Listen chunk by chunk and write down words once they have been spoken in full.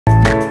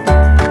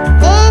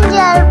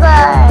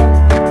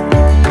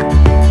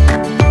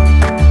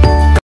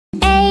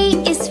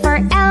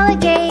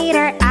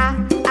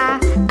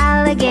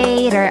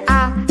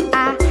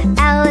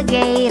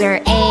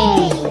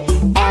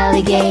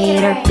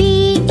bear.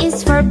 B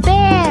is for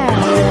bear.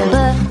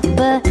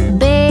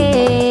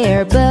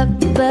 Bear.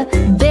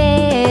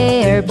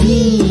 Bear. B,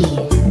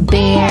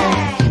 bear.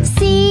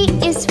 C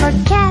is for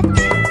cat.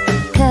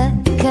 Cat.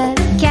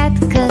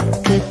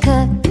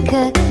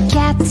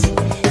 Cat.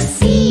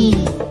 C,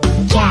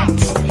 cat.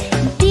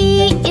 D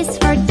is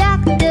for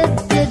duck. Duck.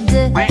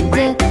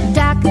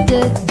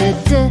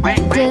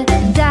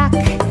 Duck.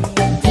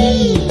 D,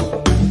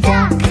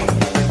 duck.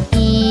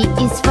 E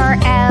is for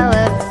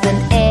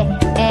elephant.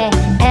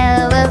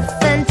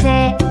 Elephant.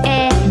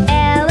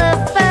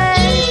 Elephant.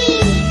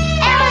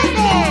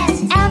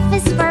 Elephant. F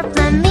is for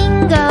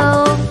flamingo.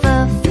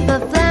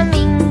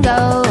 Flamingo.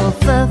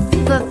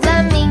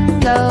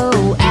 Flamingo.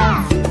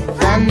 F,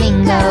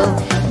 flamingo.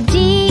 G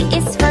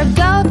is for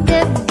goat.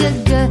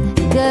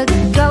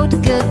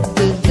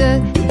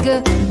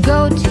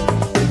 Goat.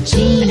 G,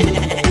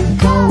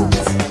 goat.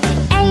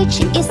 H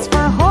is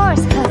for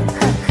horse.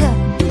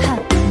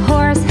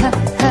 Horse.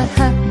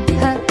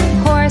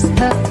 Horse.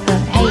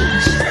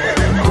 H,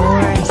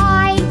 horse. I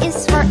is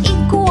for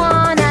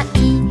iguana.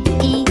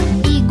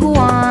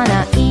 Iguana.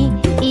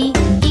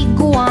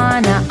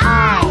 Iguana. I,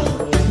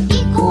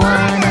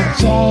 iguana.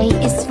 J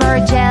is for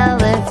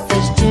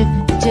jellyfish.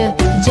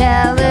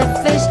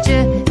 Jellyfish.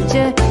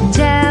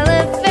 Jellyfish.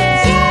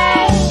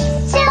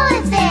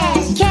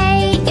 Jellyfish. K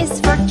is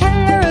for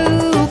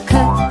kangaroo.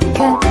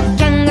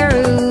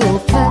 Kangaroo.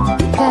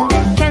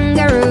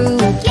 Kangaroo.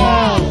 K,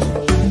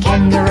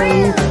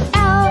 kangaroo.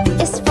 L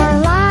is for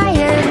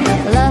lion.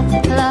 Lion.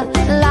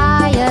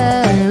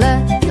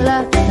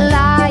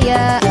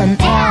 Lion.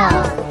 L,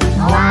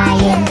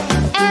 lion.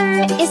 M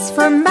is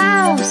for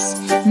mouse.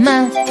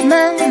 Mouse.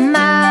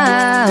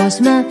 Mouse.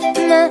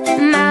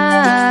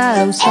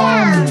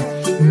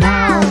 M,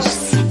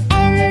 mouse.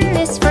 N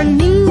is for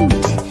newt.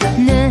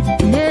 Newt.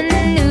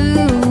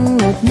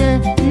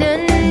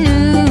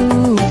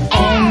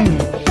 N,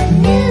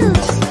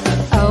 newt.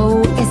 O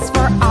is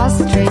for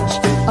ostrich.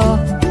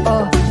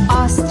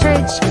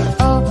 Ostrich.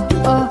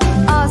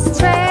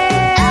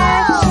 Ostrich.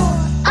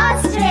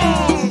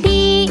 Ostrich. P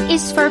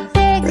is for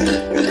pig.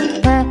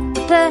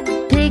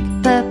 Pig.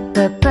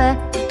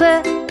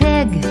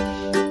 Pig.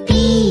 P,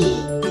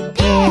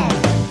 pig.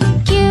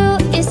 Q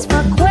is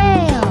for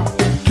quail.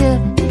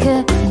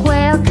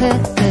 Quail.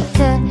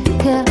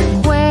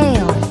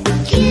 Quail.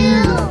 Q,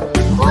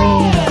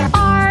 quail.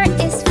 R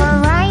is for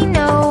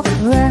rhino.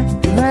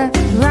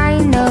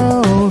 Rhino.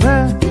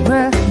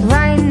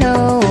 Rhino.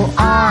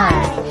 R,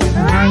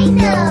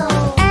 rhino.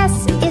 S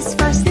is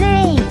for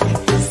snake.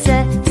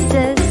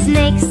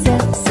 Snake.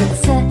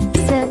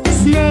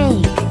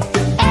 Snake.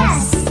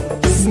 S,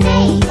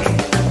 snake.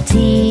 T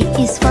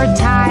is for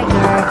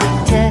tiger.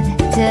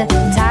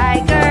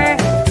 Tiger.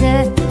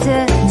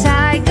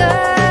 Tiger.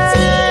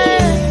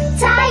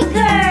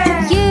 Tiger.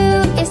 U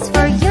is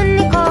for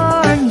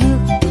unicorn.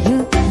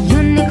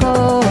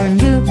 Unicorn.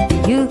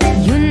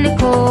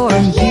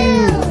 Unicorn.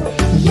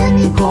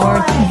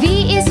 Unicorn. V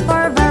is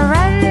for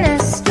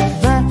varanus.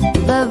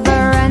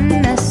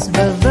 Varanus.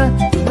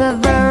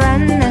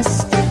 Varanus.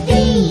 V,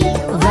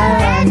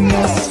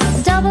 varanus.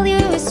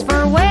 W is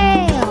for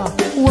whale.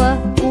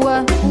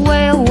 Whale.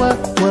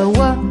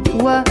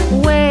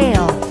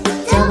 Whale.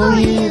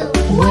 W,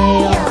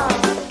 whale.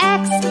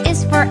 X is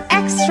for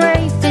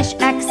x-ray fish.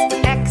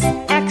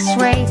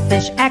 X-ray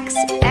fish.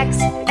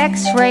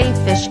 X-ray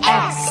fish.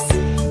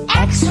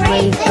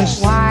 X-ray fish.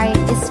 Y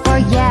is for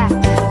yak.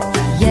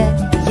 Yak.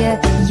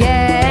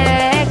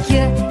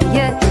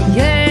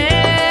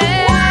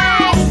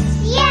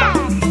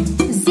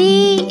 Z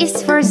is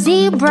for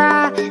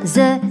zebra.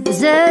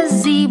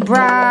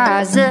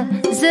 Zebra.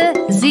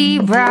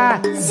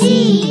 Zebra. Z,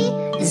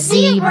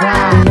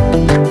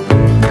 zebra.